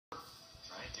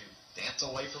Gets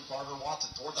away from Carter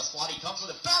Watson toward the slot. He comes with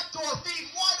a backdoor feed.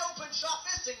 Wide open shot.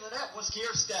 Missing the net was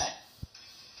Kierstead.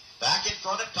 Back in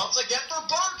front it comes again for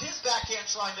Berg. His backhand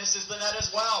try misses the net as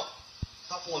well.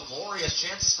 Couple of glorious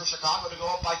chances for Chicago to go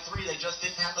up by 3. They just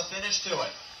didn't have the finish to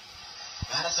it.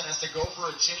 Madison has to go for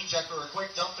a change after a quick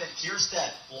dump in.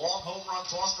 Kierstead, long home run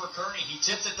toss for Kearney. He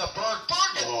tips it to Berg.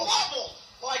 Berg is leveled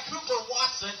by Cooper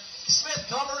Watson. Smith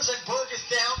covers and Berg is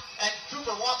down, and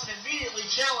Cooper Watson immediately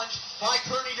challenged by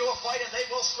Kearney to a fight, and they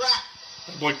will scrap.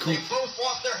 They both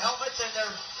lost their helmets, and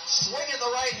they're swinging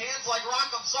the right hands like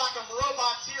Rock'em Sock'em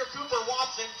robots here. Cooper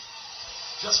Watson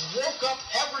just woke up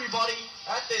everybody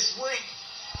at this rink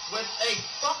with a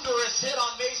thunderous hit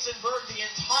on Mason Berg. The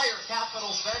entire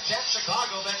Capitals bench and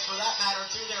Chicago bench, for that matter,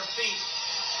 to their feet.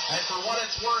 And for what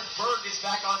it's worth, Berg is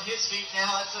back on his feet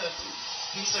now. That's a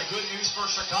piece of good news for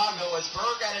Chicago, as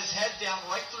Berg had his head down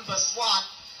right through the slot,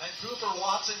 and Cooper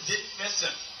Watson didn't miss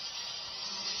him.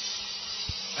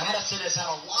 Madison has had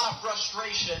a lot of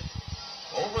frustration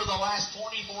over the last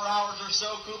 24 hours or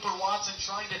so. Cooper Watson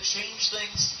trying to change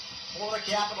things for the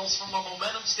Capitals from a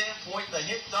momentum standpoint. The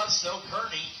hit does so.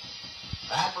 Kearney,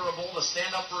 admirable to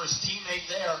stand up for his teammate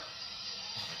there.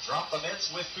 Drop the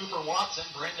mitts with Cooper Watson.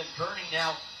 Brendan Kearney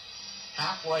now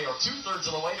halfway or 2/3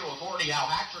 of the way to a Gordie Howe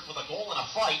hat trick with a goal and a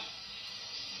fight.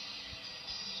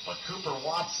 But Cooper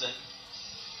Watson,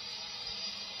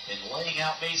 in laying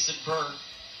out Mason Berg,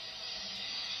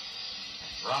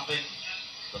 dropping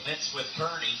the mitts with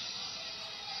Kearney,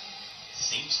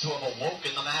 seems to have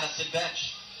awoken the Madison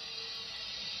bench.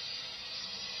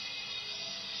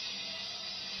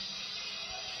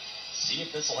 See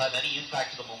if this will have any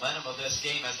impact to the momentum of this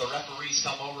game as the referees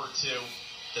come over to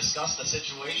discuss the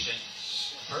situation.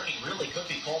 Kearney really could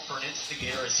be called for an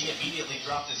instigator, as he immediately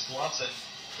dropped his gloves, and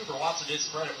Cooper Watson, to his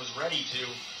credit, was ready to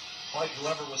fight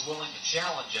whoever was willing to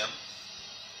challenge him.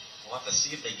 We'll have to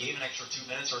see if they gave an extra 2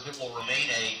 minutes or if it will remain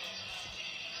a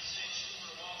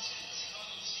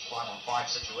 5-on-5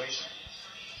 situation.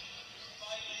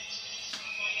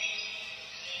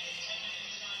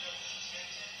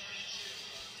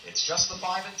 It's just the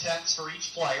 5 and 10s for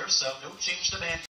each player, so no change demand.